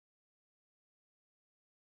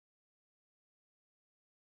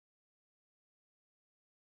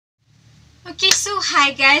Okay, so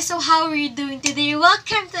hi guys. So how are you doing today?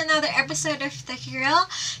 Welcome to another episode of Techie.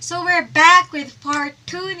 So we're back with part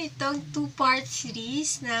 2 nitong two-part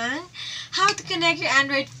series ng how to connect your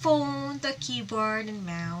Android phone to keyboard and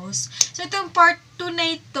mouse. So itong part 2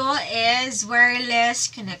 na ito is wireless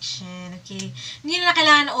connection. Okay? Hindi na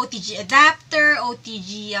kailangan ng OTG adapter,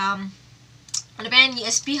 OTG ano ba yan,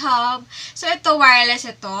 USB hub. So, ito, wireless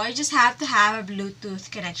ito. You just have to have a Bluetooth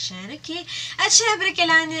connection, okay? At syempre,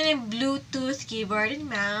 kailangan nyo ng Bluetooth keyboard and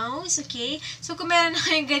mouse, okay? So, kung meron na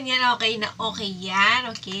kayong ganyan, okay na okay yan,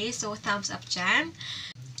 okay? So, thumbs up dyan.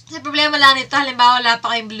 Sa problema lang nito, halimbawa wala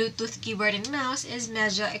pa kayong Bluetooth keyboard and mouse, is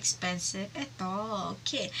medyo expensive. Ito,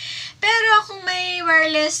 okay. Pero kung may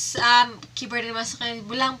wireless keyboard and mouse,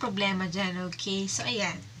 walang problema dyan, okay? So,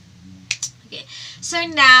 ayan. Okay, so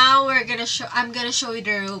now I'm gonna show you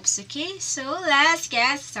the ropes, okay? So let's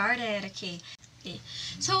get started, okay?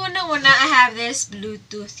 So una-una, I have this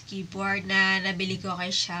Bluetooth keyboard na nabili ko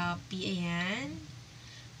kay Shopee, ayan.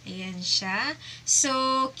 Ayan siya.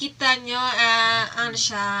 So, kita nyo, ano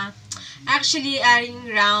siya, actually,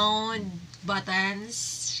 aring round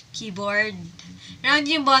buttons, keyboard. Round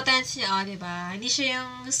yung buttons niya, oh, diba? Hindi siya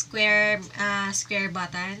yung square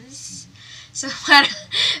buttons. So,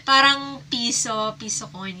 parang piso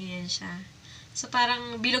coin yan siya. So,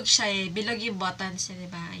 parang bilog siya eh. Bilog yung buttons niya,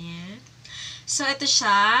 diba? Ayan. So, ito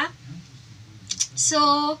siya.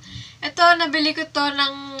 So, ito, nabili ko to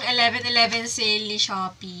ng 11/11 sale ni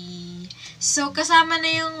Shopee. So, kasama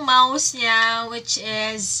na yung mouse niya, which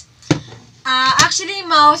is, actually,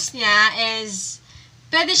 yung mouse niya is,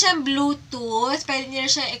 pwede siyang Bluetooth. Pwede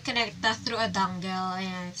niya siya i-connect through a dongle.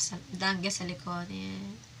 Ayan, dongle sa likod.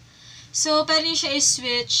 Ayan. So, pwede siya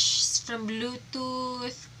i-switch from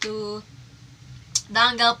Bluetooth to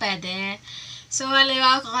dongle, pwede. So,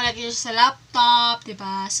 halimbawa, kukonect niyo siya sa laptop,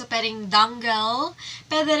 diba? So, pwedeng dongle,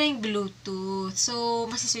 pwede rin Bluetooth. So,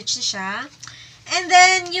 masaswitch na siya. And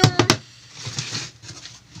then, yung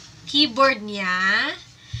keyboard niya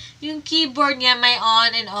may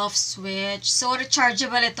on and off switch. So,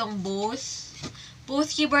 rechargeable itong both.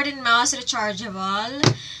 Both keyboard and mouse, rechargeable.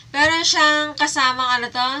 Meron siyang kasamang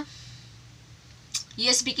ano to?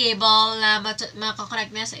 USB cable na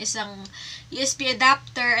makakonect na sa isang USB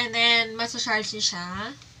adapter and then masacharge niya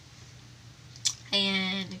siya.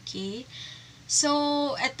 Ayan, okay.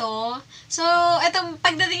 So, itong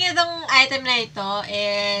pagdating itong item na ito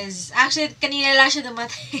is, actually, kanina lang siya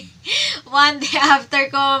dumating. One day after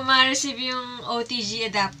ko ma-receive yung OTG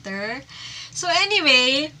adapter. So,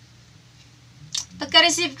 anyway,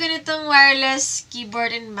 pagka-receive ko nitong wireless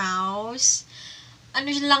keyboard and mouse, ano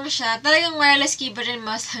lang siya, talagang wireless keyboard and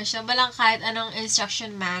mouse lang siya. Walang kahit anong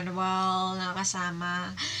instruction manual na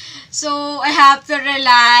kasama. So, I have to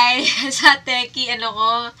rely sa techie,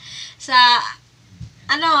 sa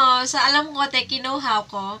alam ko, techie know-how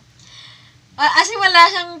ko. Kasi wala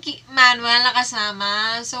siyang manual na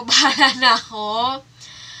kasama. So, bahala na ako.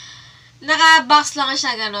 Naka-box lang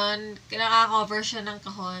siya, ganon. Naka-cover siya ng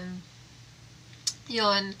kahon.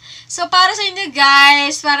 Yun. So, para sa inyo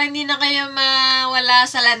guys, para hindi na kayo mawala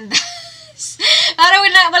sa landas. Para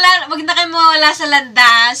wag na kayo mawala sa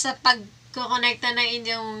landas sa pagkukonekta ng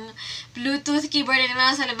inyong Bluetooth keyboard and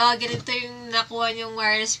mouse. Halimbawa, ganito yung nakuha yung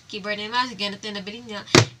wireless keyboard and mouse. Ganito yung nabili nyo.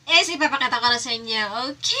 Ipapakita ko na sa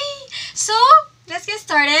inyo. Okay. So, let's get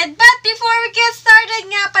started. But before we get started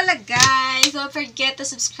nga pala guys, don't forget to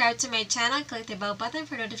subscribe to my channel. Click the bell button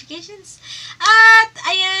for notifications. At,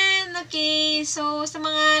 ayan, okay. So, sa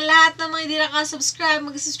mga lahat ng mga hindi nakasubscribe,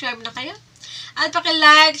 mag-subscribe na kayo. At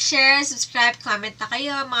paki-like, share, subscribe, comment na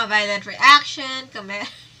kayo. Mga violent reaction,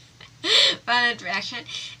 violent reaction.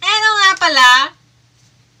 And nga pala,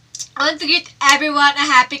 I want to greet everyone a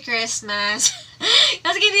happy Christmas.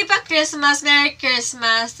 Kasi hindi pa Christmas, Merry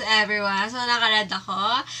Christmas to everyone. So, naka-red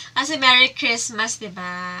ako. Kasi Merry Christmas,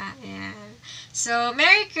 diba? Ayan. So,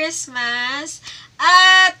 Merry Christmas.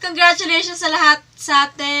 At congratulations sa lahat sa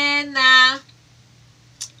atin na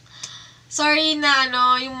sorry na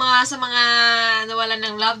yung sa mga nawalan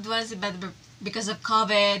ng loved ones, diba? Because of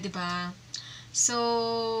COVID, diba? So,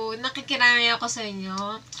 nakikiramay ako sa inyo.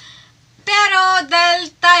 Pero,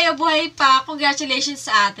 dahil tayo buhay pa, congratulations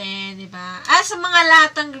sa atin, di ba? At sa mga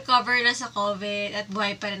lahat ng recover na sa COVID at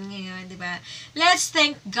buhay pa rin ngayon, di ba? Let's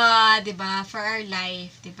thank God, di ba? For our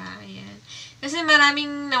life, di ba? Ayan. Kasi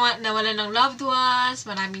maraming nawalan ng loved ones,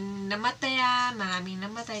 maraming namatay,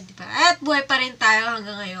 di ba? At buhay pa rin tayo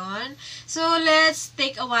hanggang ngayon. So, let's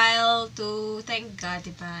take a while to thank God,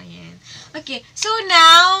 di ba? Ayan. Okay, so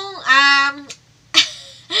now,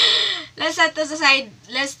 let's set this aside.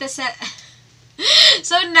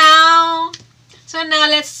 So So, now,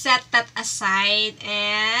 let's set that aside.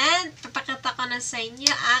 And, papakita ko na sa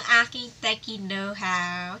inyo ang aking techie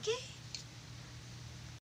know-how. Okay?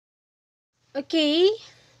 Okay.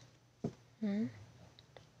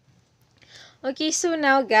 Okay, so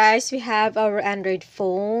now guys, we have our Android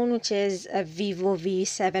phone, which is a Vivo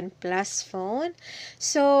V7 Plus phone.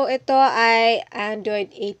 So, ito ay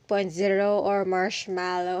Android 8.0 or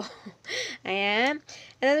Marshmallow. Ayan.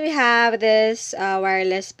 And then we have this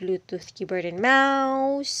wireless Bluetooth keyboard and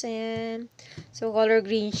mouse. Ayan. So, color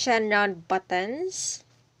green siya and round buttons.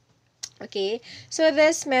 Okay, so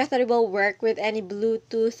this method will work with any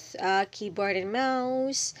Bluetooth keyboard and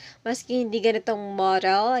mouse. Maski hindi ganitong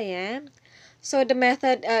model. Ayan. So, the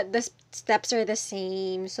method, the steps are the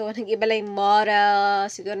same. So, nag-iba lang yung model.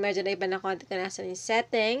 Siguro medyo na iba na konti kung nasa yung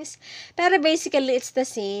settings. Pero basically, it's the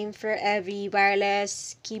same for every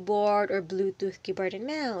wireless keyboard or Bluetooth keyboard and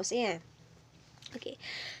mouse. Ayan. Okay.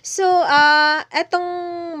 So,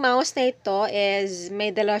 etong mouse na ito is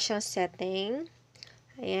may dalawa siyang setting.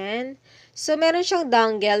 Ayan. So, meron siyang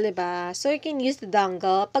dongle, diba? So, you can use the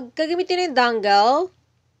dongle. Pag gagamitin yung dongle,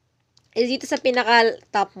 is dito sa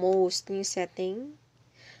pinaka-topmost yung setting.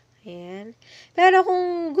 Ayan. Pero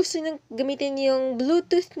kung gusto nyo gamitin yung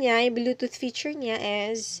Bluetooth niya, yung Bluetooth feature niya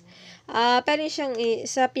is, pwede siyang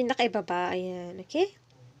sa pinaka-ibaba. Ayan. Okay?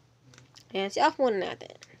 Ayan. Si-off muna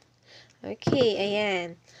natin. Okay.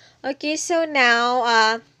 Ayan. Okay. So,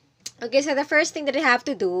 now, okay, so the first thing that you have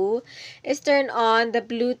to do is turn on the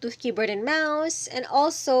Bluetooth keyboard and mouse and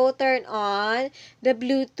also turn on the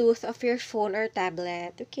Bluetooth of your phone or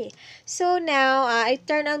tablet. Okay, so now, I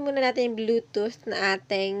turn on muna natin yung Bluetooth na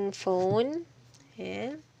ating phone.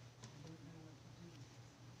 Ayan.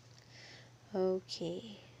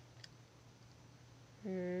 Okay.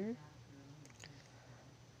 Ayan.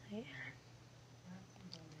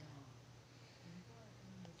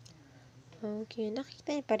 Okay,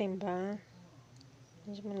 nakita niyo pa rin ba?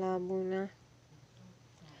 Medyo malabo na.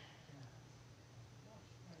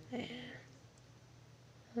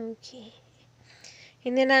 Okay.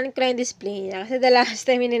 Hininaan ko lang yung display niya. Kasi the last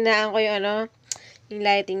time hininaan ko yung yung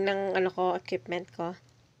lighting ng equipment ko.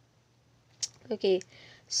 Okay.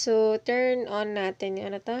 So, turn on natin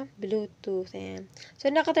yung Bluetooth. Ayan. So,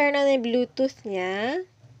 naka-turn on na yung Bluetooth niya.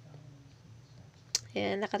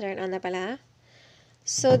 Ayan, naka-turn on na pala.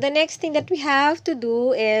 So, the next thing that we have to do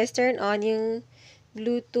is turn on yung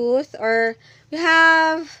Bluetooth or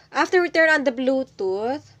after we turn on the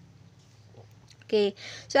Bluetooth, okay,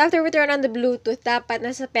 so after we turn on the Bluetooth, dapat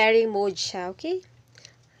nasa pairing mode siya, okay?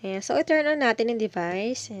 Ayan, so i-turn on natin yung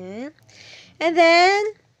device, ayan. And then,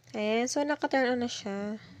 ayan, so naka-turn on na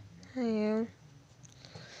siya. Ayan.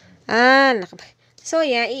 So,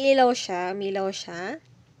 ayan, umilaw siya.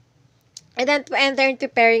 And then, to enter into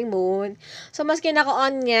pairing mode. So, maski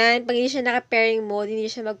naka-on yan, pag hindi siya naka-pairing mode, hindi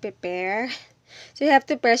siya mag-pair. So, you have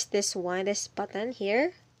to press this button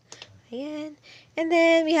here. Ayan. And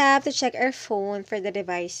then, we have to check our phone for the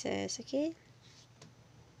devices. Okay?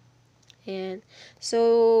 Ayan.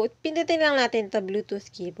 So, pindutin lang natin ito, Bluetooth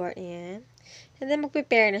keyboard. Ayan. And then,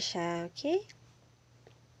 mag-pair na siya. Okay?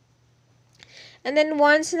 And then,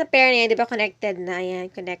 once na-pair na yan, di ba connected na? Ayan,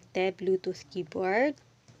 connected Bluetooth keyboard.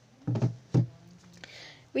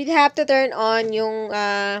 We'd have to turn on yung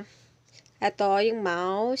yung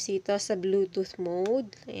mouse dito sa Bluetooth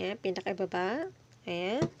mode. Ayan, pinaka-ibaba.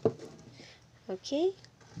 Ayan. Okay.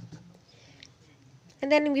 And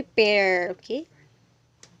then we pair, okay?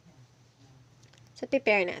 So,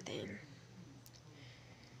 prepare natin.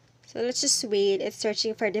 So, let's just wait. It's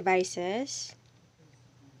searching for devices.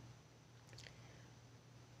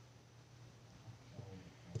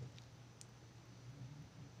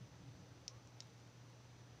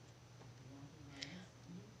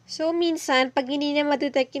 So, minsan, pag hindi na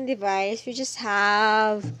madetect yung device, we just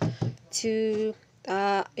have to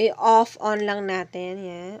on lang natin.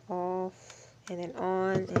 Yeah. Off. And then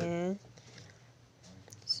on. Ayan.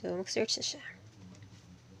 So, mag-search na siya.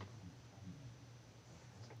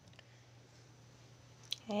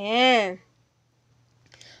 Ayan.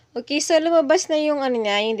 Okay, so lumabas na yung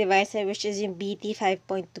yung device which is yung BT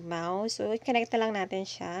 5.2 mouse. So, i-connect na lang natin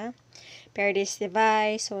siya. Pair this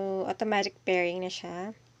device. So, automatic pairing na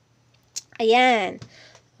siya. Ayan.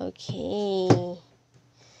 Okay.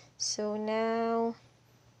 So, now,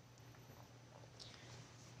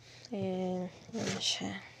 ayan. Ayan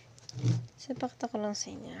siya. So, pakita ko lang sa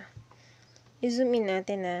inyo. I-zoom in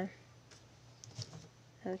natin,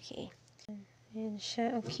 Okay. Ayan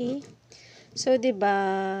siya. Okay. So,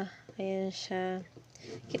 diba, ayan siya.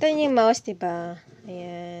 Kita niyo yung mouse, diba?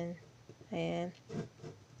 Ayan. Ayan.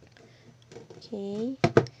 Okay.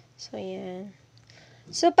 So, ayan.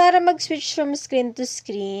 So, para mag-switch from screen to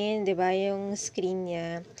screen, di ba, yung screen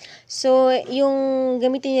niya. So, yung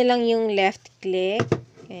gamitin niya lang yung left click.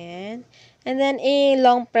 Ayan. And then,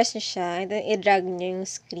 long press niya siya. And then, i-drag niya yung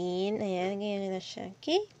screen. Ayan, ganyan na siya.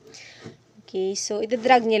 Okay? Okay, so,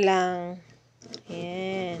 i-drag niya lang.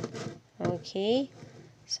 Ayan. Okay.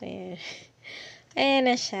 So, ayan. Ayan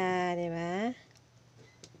na siya, di ba?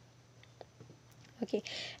 Okay.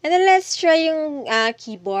 And then, let's try yung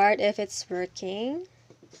keyboard if it's working.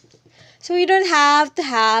 So, you don't have to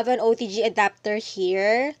have an OTG adapter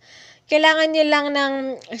here. Kailangan nyo lang ng,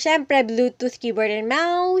 syempre, Bluetooth keyboard and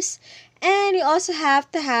mouse. And you also have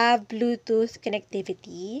to have Bluetooth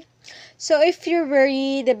connectivity. So, if you're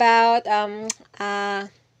worried about, ano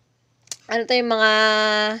to yung mga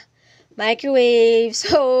microwave.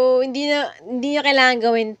 So, hindi nyo kailangan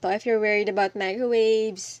gawin to if you're worried about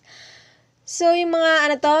microwaves. So, yung mga,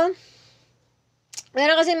 ano to,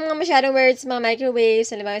 meron kasi mga masyadong words, mga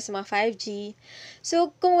microwaves, halimbawa sa mga 5G.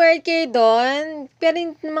 So, kung worried kayo doon, pero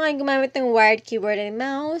yung mga gumamit ng wired keyboard and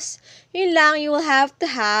mouse, yun lang, you will have to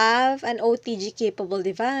have an OTG capable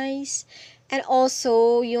device and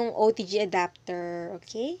also yung OTG adapter,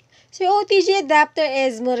 okay? So, yung OTG adapter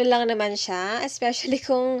is mura lang naman siya, especially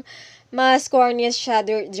kung ma-score niya siya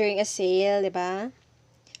during a sale, di ba?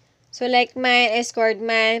 So, like mine, I scored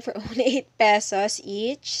mine for only 8 pesos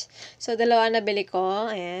each. So, dalawa nabili ko.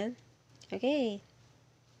 Ayan. Okay.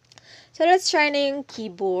 So, let's try na yung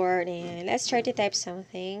keyboard. Ayan. Let's try to type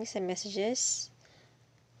something, some messages.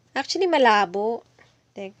 Actually, malabo.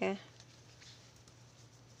 Teka.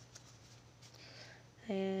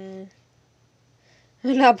 Ayan.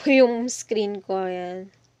 Malabo yung screen ko. Ayan.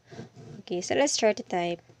 Okay. So, let's try to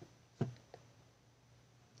type.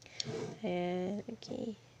 Ayan.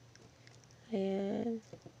 Okay. Ayan.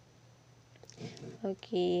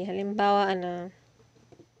 Okay. Halimbawa, ano.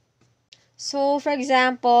 So, for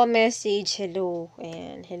example, message, hello.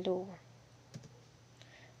 Ayan. Hello.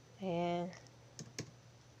 Ayan.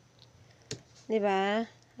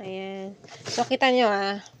 Diba? Ayan. So, kita nyo,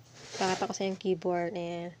 pakata ko sa yung keyboard.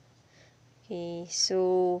 Ayan. Okay.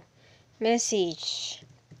 So, message.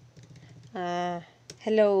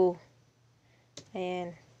 Hello.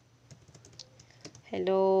 Ayan.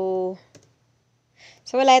 Hello.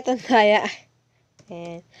 So, wala itong kaya.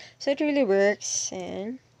 Ayan. So, it really works.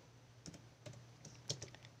 Ayan.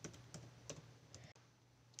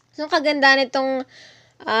 So, ang kaganda nitong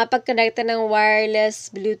pagkonekta ng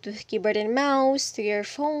wireless Bluetooth keyboard and mouse to your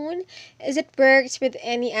phone is it works with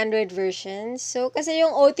any Android version. So, kasi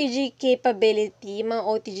yung OTG capability, mga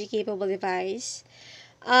OTG capable device,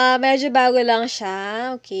 medyo bago lang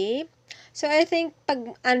siya. Okay? So, I think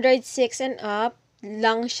pag Android 6 and up,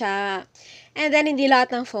 lang siya. And then, hindi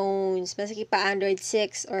lahat ng phones. Maski pa Android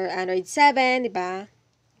 6 or Android 7, di ba?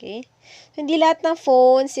 Okay? So, hindi lahat ng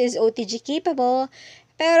phones is OTG capable.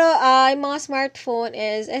 Pero, yung mga smartphone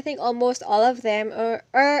is, I think almost all of them, or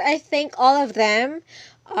I think all of them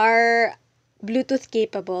are Bluetooth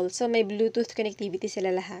capable. So, may Bluetooth connectivity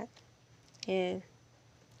sila lahat. Ayan.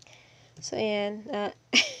 So, ayan.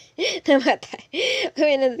 Namatay.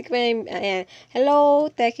 Ayan.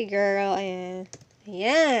 Hello, Techie girl. Ayan.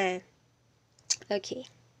 Ayan. Okay.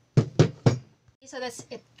 So that's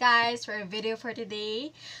it, guys, for our video for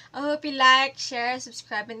today. I hope you like, share,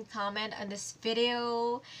 subscribe, and comment on this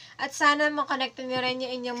video. At sana makonekta nyo rin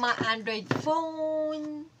yung inyong mga Android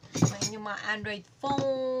phone. Inyong mga Android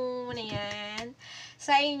phone. Ayan.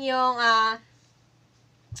 Sa inyong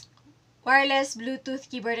wireless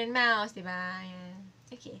Bluetooth keyboard and mouse. Diba? Ayan.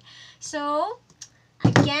 Okay. So,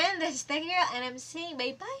 again, this is Techie Girl, and I'm saying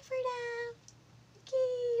bye-bye for now.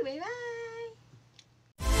 Okay. Bye-bye.